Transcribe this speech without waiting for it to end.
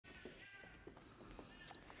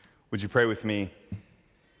Would you pray with me?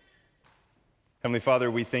 Heavenly Father,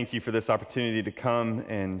 we thank you for this opportunity to come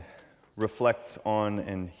and reflect on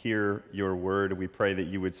and hear your word. We pray that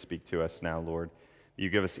you would speak to us now, Lord. That you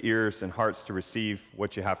give us ears and hearts to receive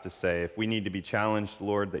what you have to say. If we need to be challenged,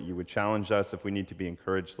 Lord, that you would challenge us. If we need to be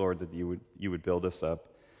encouraged, Lord, that you would build us up.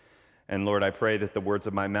 And Lord, I pray that the words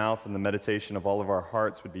of my mouth and the meditation of all of our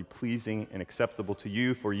hearts would be pleasing and acceptable to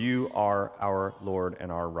you, for you are our Lord and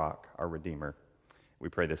our rock, our Redeemer. We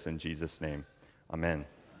pray this in Jesus' name. Amen.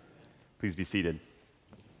 Please be seated.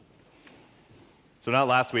 So not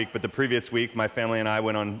last week, but the previous week, my family and I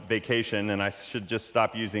went on vacation, and I should just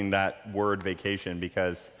stop using that word vacation,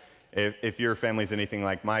 because if your family's anything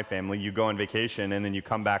like my family, you go on vacation and then you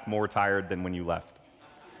come back more tired than when you left,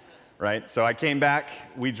 right? So I came back,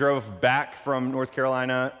 we drove back from North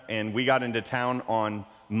Carolina, and we got into town on,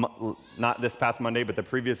 not this past Monday, but the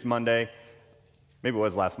previous Monday. Maybe it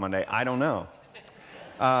was last Monday, I don't know.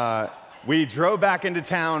 We drove back into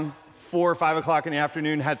town 4 or 5 o'clock in the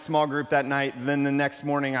afternoon, had small group that night. Then the next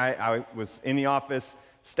morning, I was in the office,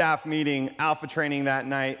 staff meeting, alpha training that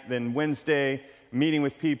night. Then Wednesday, meeting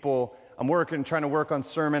with people. I'm trying to work on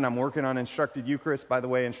sermon. I'm working on Instructed Eucharist. By the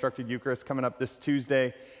way, Instructed Eucharist coming up this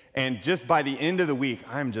Tuesday. And just by the end of the week,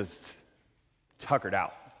 I'm just tuckered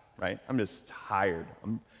out, right? I'm just tired.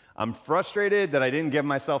 I'm frustrated that I didn't give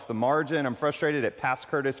myself the margin. I'm frustrated at past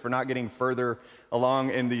Curtis for not getting further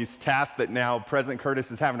along in these tasks that now present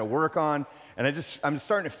Curtis is having to work on. And I'm just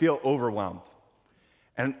starting to feel overwhelmed.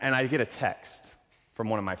 And I get a text from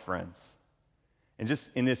one of my friends. And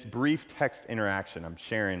just in this brief text interaction, I'm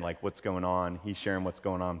sharing like what's going on. He's sharing what's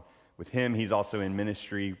going on with him. He's also in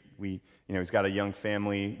ministry. He's got a young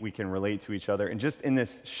family. We can relate to each other. And just in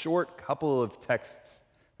this short couple of texts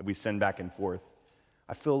that we send back and forth,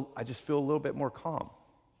 I just feel a little bit more calm.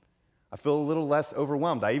 I feel a little less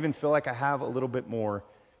overwhelmed. I even feel like I have a little bit more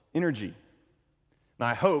energy. Now,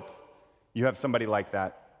 I hope you have somebody like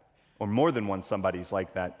that, or more than one somebody's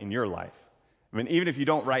like that in your life. I mean, even if you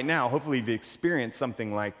don't right now, hopefully you've experienced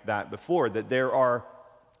something like that before, that there are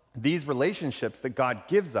these relationships that God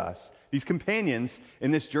gives us, these companions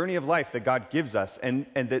in this journey of life that God gives us, and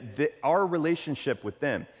that our relationship with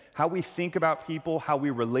them, how we think about people, how we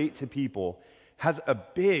relate to people, has a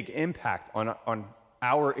big impact on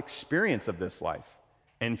our experience of this life.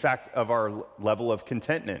 In fact, of our level of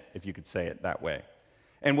contentment, if you could say it that way.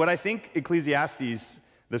 And what I think Ecclesiastes,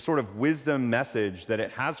 the sort of wisdom message that it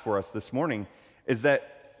has for us this morning, is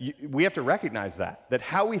that we have to recognize that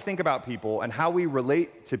how we think about people and how we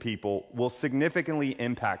relate to people will significantly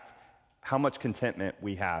impact how much contentment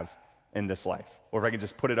we have in this life. Or if I can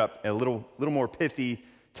just put it up in a little more pithy,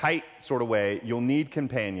 tight sort of way, you'll need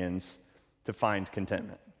companions to find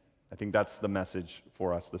contentment. I think that's the message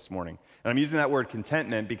for us this morning. And I'm using that word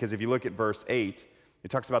contentment because if you look at verse 8, it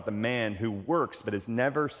talks about the man who works but is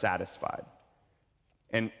never satisfied.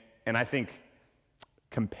 And I think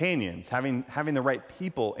companions, having the right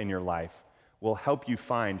people in your life will help you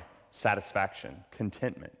find satisfaction,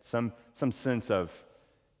 contentment, some sense of,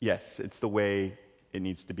 yes, it's the way it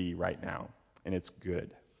needs to be right now, and it's good.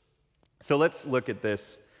 So let's look at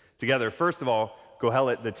this together. First of all,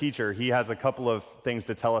 Kohelet, the teacher, he has a couple of things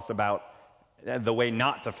to tell us about the way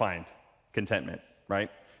not to find contentment,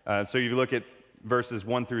 right? So if you look at verses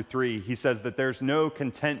 1 through 3, he says that there's no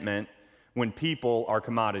contentment when people are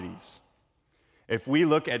commodities. If we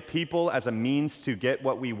look at people as a means to get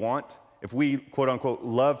what we want, if we, quote unquote,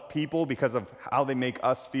 love people because of how they make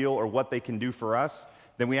us feel or what they can do for us,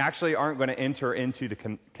 then we actually aren't going to enter into the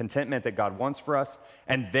contentment that God wants for us,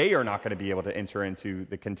 and they are not going to be able to enter into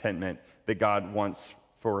the contentment that God wants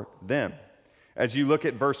for them. As you look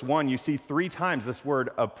at verse 1, you see 3 times this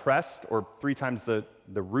word oppressed, or 3 times the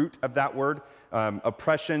root of that word,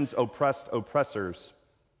 oppressions, oppressed, oppressors.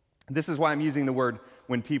 This is why I'm using the word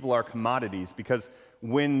when people are commodities, because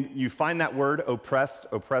when you find that word oppressed,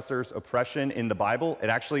 oppressors, oppression in the Bible,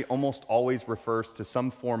 it actually almost always refers to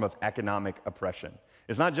some form of economic oppression.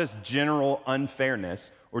 It's not just general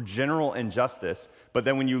unfairness or general injustice, but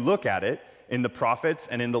then when you look at it in the prophets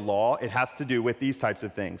and in the law, it has to do with these types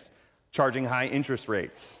of things. Charging high interest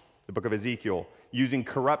rates, the book of Ezekiel. Using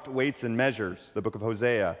corrupt weights and measures, the book of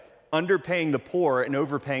Hosea. Underpaying the poor and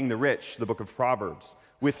overpaying the rich, the book of Proverbs.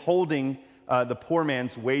 Withholding the poor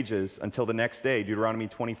man's wages until the next day, Deuteronomy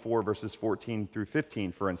 24, verses 14 through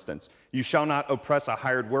 15, for instance. You shall not oppress a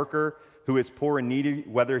hired worker who is poor and needy,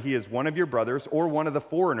 whether he is one of your brothers or one of the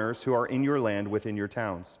foreigners who are in your land within your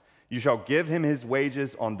towns. You shall give him his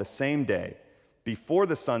wages on the same day, before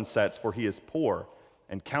the sun sets, for he is poor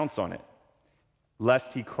and counts on it,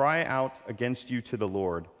 lest he cry out against you to the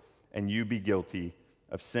Lord, and you be guilty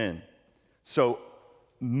of sin. So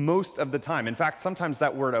most of the time. In fact, sometimes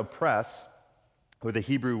that word oppress, or the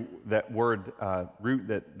Hebrew root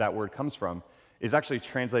that word comes from, is actually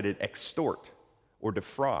translated extort or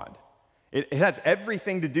defraud. It has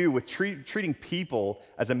everything to do with treating people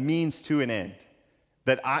as a means to an end.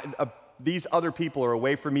 That these other people are a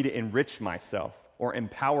way for me to enrich myself or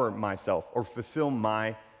empower myself or fulfill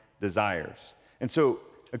my desires. And so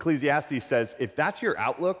Ecclesiastes says, if that's your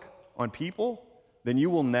outlook on people, then they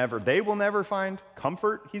will never find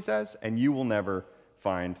comfort, he says, and you will never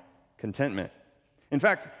find contentment. In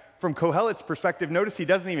fact, from Kohelet's perspective, notice he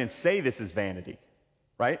doesn't even say this is vanity,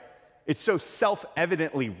 right? It's so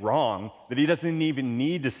self-evidently wrong that he doesn't even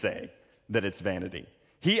need to say that it's vanity.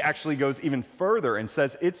 He actually goes even further and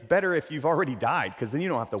says it's better if you've already died, because then you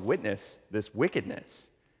don't have to witness this wickedness.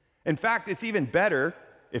 In fact, it's even better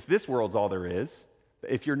if this world's all there is,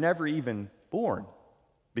 if you're never even born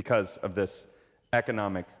because of this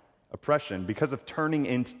economic oppression, because of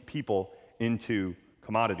turning people into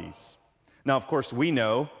commodities. Now, of course, we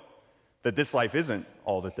know that this life isn't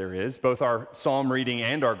all that there is. Both our psalm reading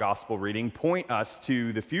and our gospel reading point us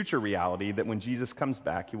to the future reality that when Jesus comes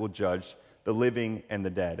back, he will judge the living and the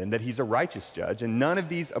dead, and that he's a righteous judge, and none of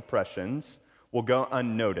these oppressions will go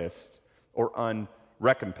unnoticed or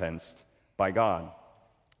unrecompensed by God.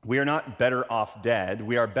 We are not better off dead.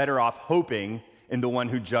 We are better off hoping in the one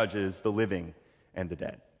who judges the living and the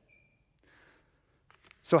dead.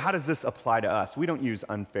 So how does this apply to us? We don't use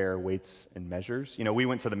unfair weights and measures. We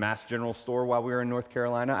went to the Mass General store while we were in North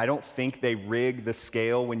Carolina. I don't think they rig the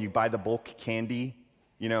scale when you buy the bulk candy.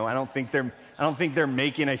 I don't think they're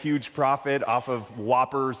making a huge profit off of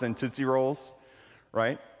Whoppers and Tootsie Rolls,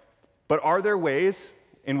 right? But are there ways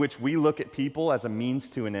in which we look at people as a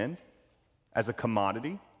means to an end, as a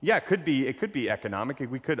commodity? Yeah, it could be economic.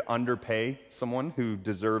 We could underpay someone who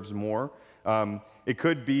deserves more. It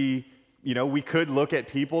could be, we could look at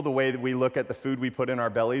people the way that we look at the food we put in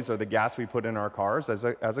our bellies or the gas we put in our cars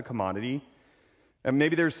as a commodity. And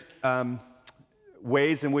maybe there's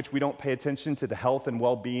ways in which we don't pay attention to the health and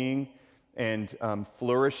well-being and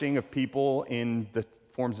flourishing of people in the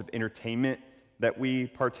forms of entertainment that we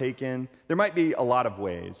partake in. There might be a lot of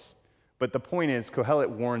ways, but the point is, Kohelet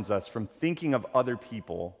warns us from thinking of other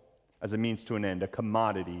people as a means to an end, a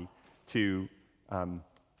commodity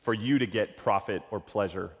for you to get profit or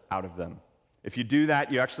pleasure out of them. If you do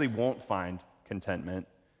that, you actually won't find contentment,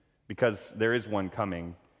 because there is one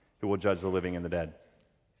coming who will judge the living and the dead.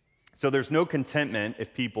 So there's no contentment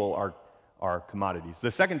if people are commodities. The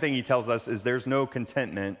second thing he tells us is there's no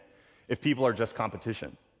contentment if people are just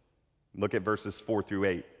competition. Look at verses 4 through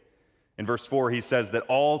 8. In verse 4, he says that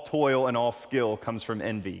all toil and all skill comes from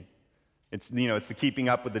envy. It's the keeping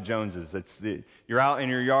up with the Joneses. You're out in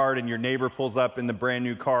your yard and your neighbor pulls up in the brand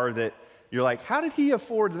new car that you're like, how did he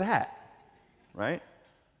afford that? Right?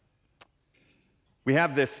 We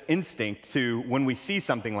have this instinct to, when we see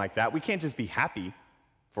something like that, we can't just be happy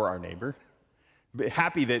for our neighbor, but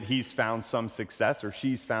happy that he's found some success or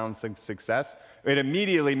she's found some success. It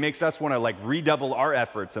immediately makes us want to redouble our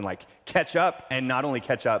efforts and catch up, and not only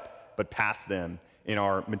catch up, but pass them in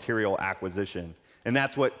our material acquisition. And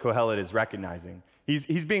that's what Kohelet is recognizing.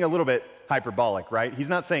 He's being a little bit hyperbolic, right? He's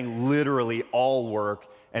not saying literally all work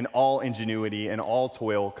and all ingenuity and all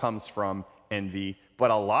toil comes from envy,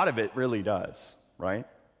 but a lot of it really does, right?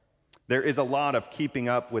 There is a lot of keeping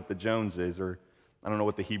up with the Joneses, or I don't know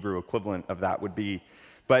what the Hebrew equivalent of that would be,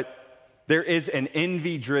 but there is an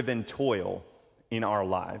envy-driven toil in our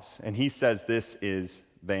lives, and he says this is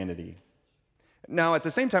vanity. Now, at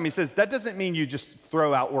the same time, he says that doesn't mean you just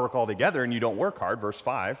throw out work altogether and you don't work hard, verse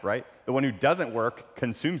 5, right? The one who doesn't work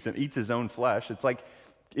consumes and eats his own flesh.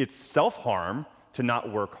 It's self-harm to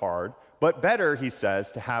not work hard, but better, he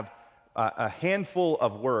says, to have a handful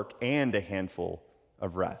of work and a handful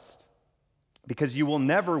of rest. Because you will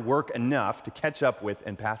never work enough to catch up with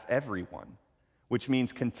and pass everyone, which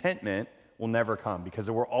means contentment will never come, because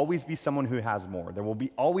there will always be someone who has more. There will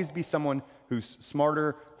always be someone who's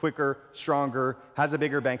smarter, quicker, stronger, has a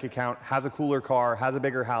bigger bank account, has a cooler car, has a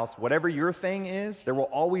bigger house. Whatever your thing is, there will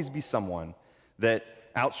always be someone that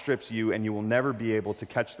outstrips you, and you will never be able to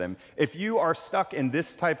catch them. If you are stuck in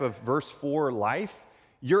this type of verse 4 life,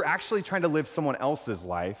 you're actually trying to live someone else's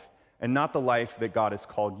life and not the life that God has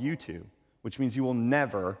called you to, which means you will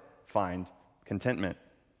never find contentment.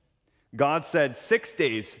 God said, 6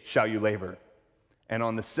 days shall you labor, and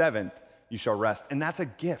on the seventh you shall rest. And that's a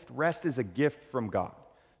gift. Rest is a gift from God.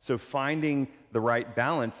 So finding the right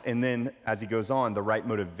balance, and then, as he goes on, the right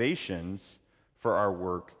motivations for our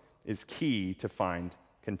work is key to find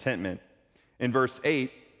contentment. In verse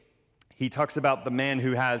 8, he talks about the man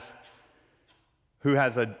who who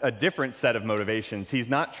has a different set of motivations. He's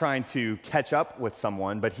not trying to catch up with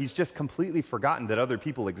someone, but he's just completely forgotten that other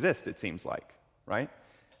people exist, it seems like, right?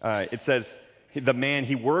 It says, the man,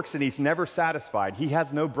 he works and he's never satisfied. He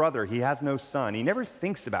has no brother. He has no son. He never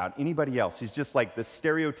thinks about anybody else. He's just like the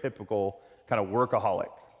stereotypical kind of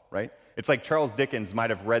workaholic, right? It's like Charles Dickens might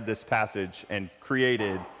have read this passage and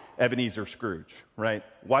created Ebenezer Scrooge, right?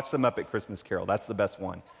 Watch the Muppet Christmas Carol. That's the best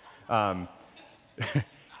one.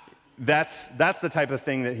 That's the type of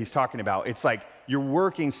thing that he's talking about. It's like you're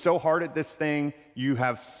working so hard at this thing, you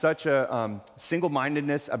have such a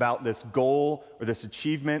single-mindedness about this goal or this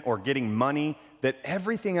achievement or getting money that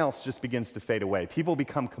everything else just begins to fade away. People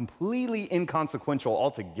become completely inconsequential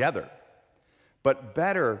altogether. But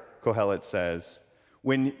better, Kohelet says,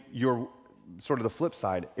 when you're sort of the flip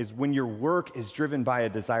side, is when your work is driven by a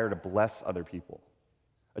desire to bless other people,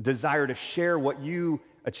 a desire to share what you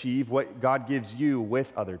achieve, what God gives you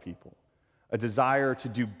with other people, a desire to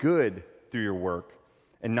do good through your work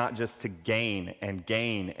and not just to gain and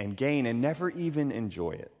gain and gain and never even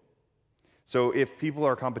enjoy it. So if people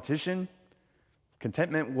are competition,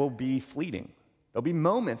 contentment will be fleeting. There'll be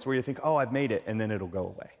moments where you think, oh, I've made it, and then it'll go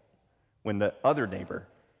away when the other neighbor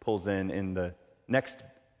pulls in the next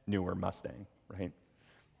newer Mustang, right?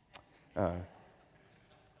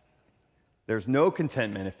 There's no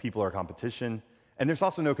contentment if people are competition, and there's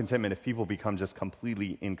also no contentment if people become just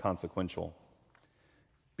completely inconsequential.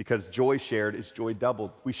 Because joy shared is joy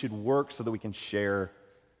doubled. We should work so that we can share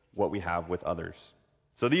what we have with others.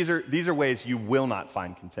 So these are ways you will not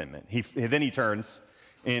find contentment. Then he turns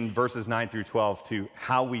in verses 9 through 12 to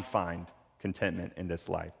how we find contentment in this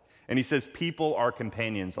life. And he says, people are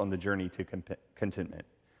companions on the journey to contentment.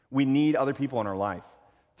 We need other people in our life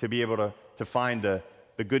to be able to find the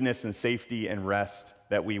goodness and safety and rest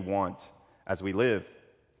that we want as we live.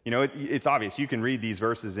 You know, it's obvious. You can read these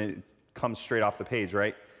verses and it comes straight off the page,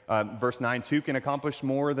 right? Verse 9, two can accomplish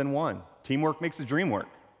more than one. Teamwork makes the dream work,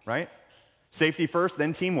 right? Safety first,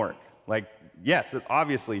 then teamwork. Like, yes,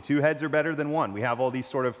 obviously, two heads are better than one. We have all these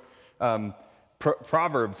sort of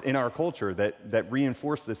proverbs in our culture that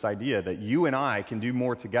reinforce this idea that you and I can do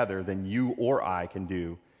more together than you or I can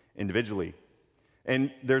do individually.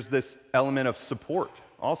 And there's this element of support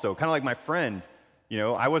also, kind of like my friend. You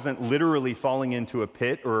know, I wasn't literally falling into a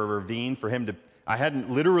pit or a ravine for him to, I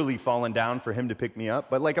hadn't literally fallen down for him to pick me up,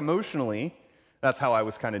 but like emotionally, that's how I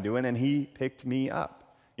was kind of doing, and he picked me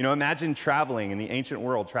up. You know, imagine traveling in the ancient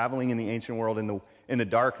world in the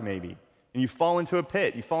dark maybe, and you fall into a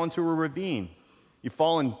pit, you fall into a ravine, you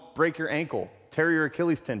fall and break your ankle, tear your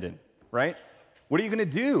Achilles tendon, right? What are you going to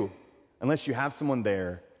do unless you have someone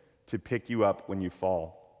there to pick you up when you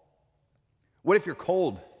fall? What if you're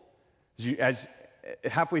cold? As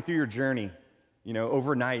halfway through your journey, you know,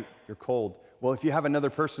 overnight, you're cold. Well, if you have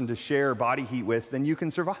another person to share body heat with, then you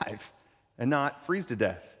can survive and not freeze to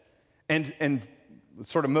death. And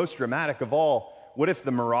sort of most dramatic of all, what if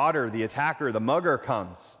the marauder, the attacker, the mugger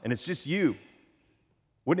comes and it's just you?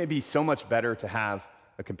 Wouldn't it be so much better to have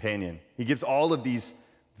a companion? He gives all of these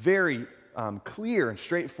very clear and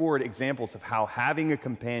straightforward examples of how having a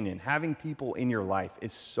companion, having people in your life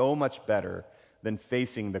is so much better than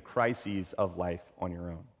facing the crises of life on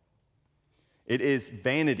your own. It is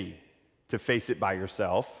vanity to face it by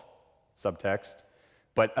yourself, subtext,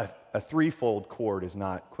 but a threefold cord is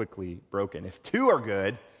not quickly broken. If two are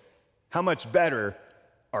good, how much better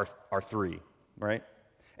are three, right?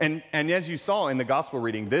 And as you saw in the gospel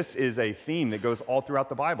reading, this is a theme that goes all throughout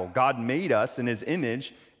the Bible. God made us in his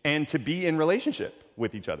image and to be in relationship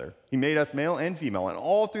with each other. He made us male and female, and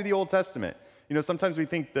all through the Old Testament. You know, sometimes we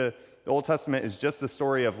think the Old Testament is just a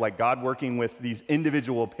story of like God working with these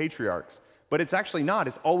individual patriarchs, but it's actually not.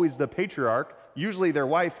 It's always the patriarch, usually their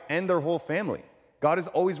wife and their whole family. God is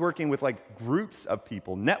always working with like groups of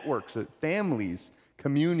people, networks of families,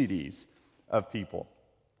 communities of people.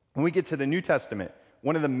 When we get to the New Testament,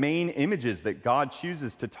 one of the main images that God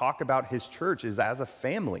chooses to talk about his church is as a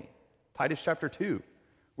family. Titus chapter 2.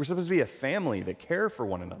 We're supposed to be a family that care for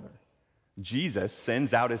one another. Jesus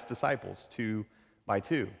sends out his disciples 2 by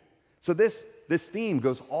 2. So this theme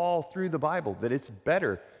goes all through the Bible, that it's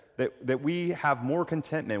better that we have more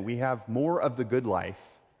contentment, we have more of the good life,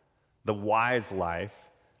 the wise life,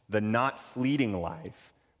 the not fleeting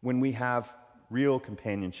life, when we have real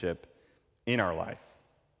companionship in our life.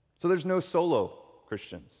 So there's no solo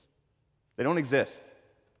Christians. They don't exist.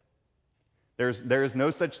 There is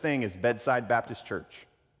no such thing as Bedside Baptist Church.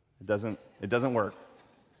 It doesn't work.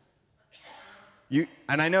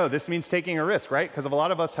 And I know this means taking a risk, right? Because a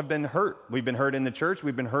lot of us have been hurt. We've been hurt in the church.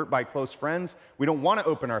 We've been hurt by close friends. We don't want to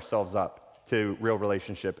open ourselves up to real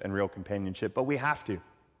relationship and real companionship, but we have to.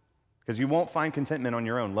 because you won't find contentment on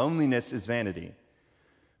your own. Loneliness is vanity,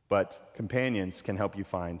 but companions can help you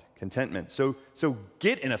find contentment. So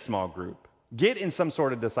get in a small group. Get in some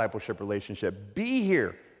sort of discipleship relationship. Be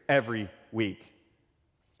here every week.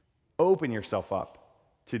 Open yourself up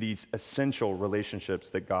to these essential relationships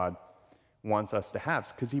that God wants us to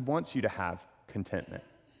have, because he wants you to have contentment.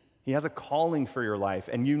 He has a calling for your life,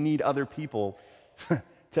 and you need other people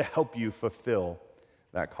to help you fulfill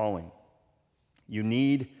that calling.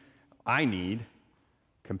 I need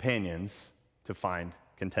companions to find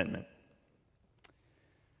contentment.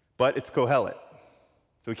 But it's Kohelet.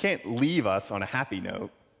 So he can't leave us on a happy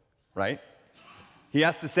note, right? He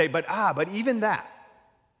has to say, but even that,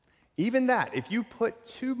 if you put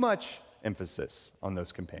too much emphasis on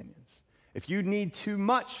those companions, if you need too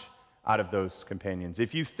much out of those companions,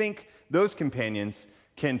 if you think those companions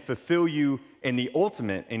can fulfill you in the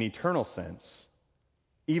ultimate and eternal sense,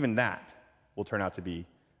 even that will turn out to be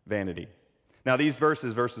vanity. Now, these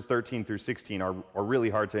verses 13 through 16, are really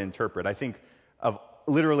hard to interpret. I think of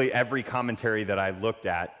literally every commentary that I looked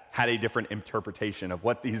at had a different interpretation of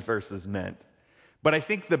what these verses meant. But I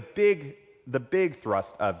think the big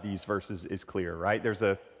thrust of these verses is clear, right? There's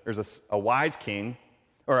a wise king,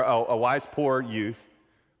 or a wise poor youth,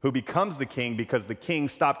 who becomes the king because the king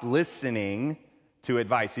stopped listening to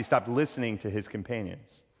advice. He stopped listening to his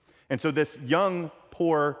companions. And so this young,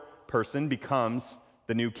 poor person becomes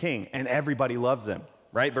the new king, and everybody loves him,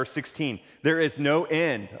 right? Verse 16, there is no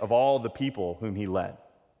end of all the people whom he led.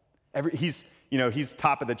 He's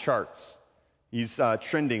top of the charts. He's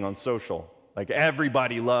trending on social. Like,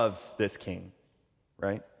 everybody loves this king,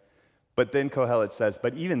 right? But then Kohelet says,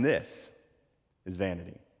 but even this is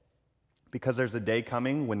vanity, because there's a day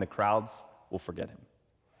coming when the crowds will forget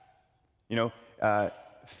him.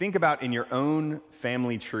 Think about in your own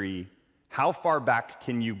family tree, how far back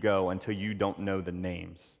can you go until you don't know the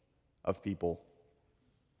names of people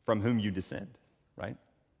from whom you descend, right?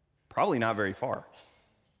 Probably not very far.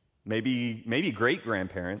 Maybe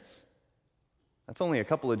great-grandparents. That's only a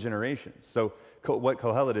couple of generations. So what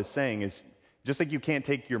Kohelet is saying is, just like you can't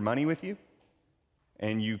take your money with you,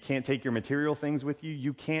 and you can't take your material things with you,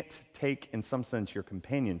 you can't take, in some sense, your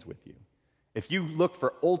companions with you. If you look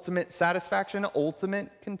for ultimate satisfaction, ultimate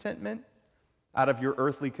contentment out of your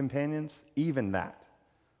earthly companions, even that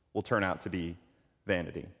will turn out to be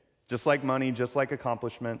vanity. Just like money, just like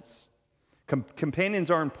accomplishments. Companions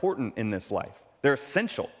are important in this life. They're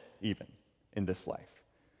essential, even, in this life.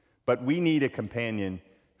 But we need a companion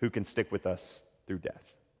who can stick with us through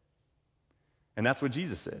death. And that's what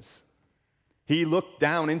Jesus is. He looked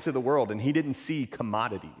down into the world, and he didn't see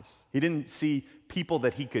commodities. He didn't see people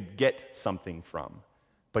that he could get something from.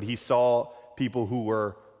 But he saw people who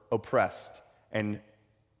were oppressed and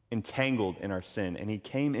entangled in our sin. And he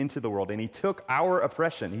came into the world, and he took our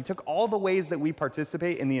oppression. He took all the ways that we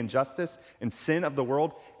participate in the injustice and sin of the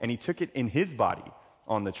world, and he took it in his body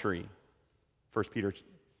on the tree. 1 Peter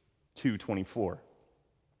 2:24.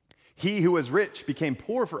 He who was rich became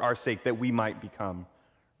poor for our sake, that we might become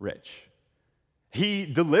rich. He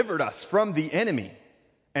delivered us from the enemy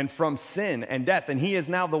and from sin and death, and he is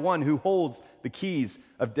now the one who holds the keys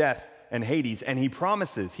of death and Hades. And he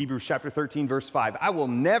promises, Hebrews chapter 13, verse 5, I will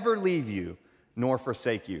never leave you nor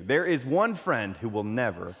forsake you. There is one friend who will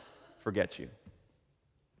never forget you.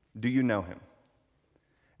 Do you know him?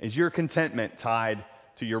 Is your contentment tied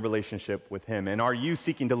to your relationship with him? And are you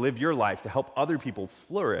seeking to live your life to help other people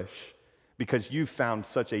flourish because you've found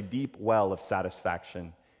such a deep well of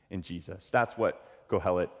satisfaction in Jesus? That's what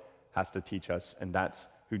Kohelet has to teach us, and that's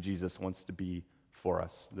who Jesus wants to be for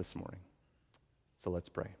us this morning. So let's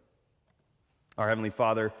pray. Our Heavenly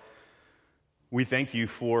Father, we thank you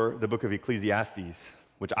for the book of Ecclesiastes,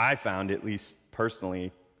 which I found, at least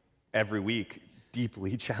personally, every week,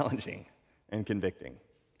 deeply challenging and convicting.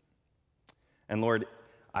 And Lord,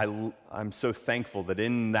 I'm so thankful that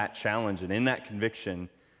in that challenge and in that conviction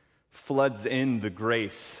floods in the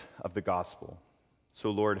grace of the gospel.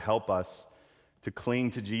 So Lord, help us to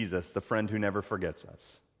cling to Jesus, the friend who never forgets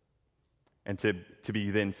us, and to be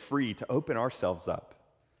then free to open ourselves up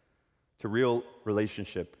to real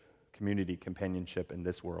relationship, community, companionship in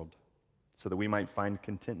this world, so that we might find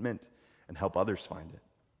contentment and help others find it,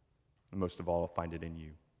 and most of all, find it in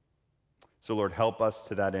you. So Lord, help us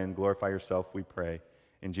to that end. Glorify yourself, we pray.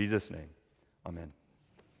 In Jesus' name, amen.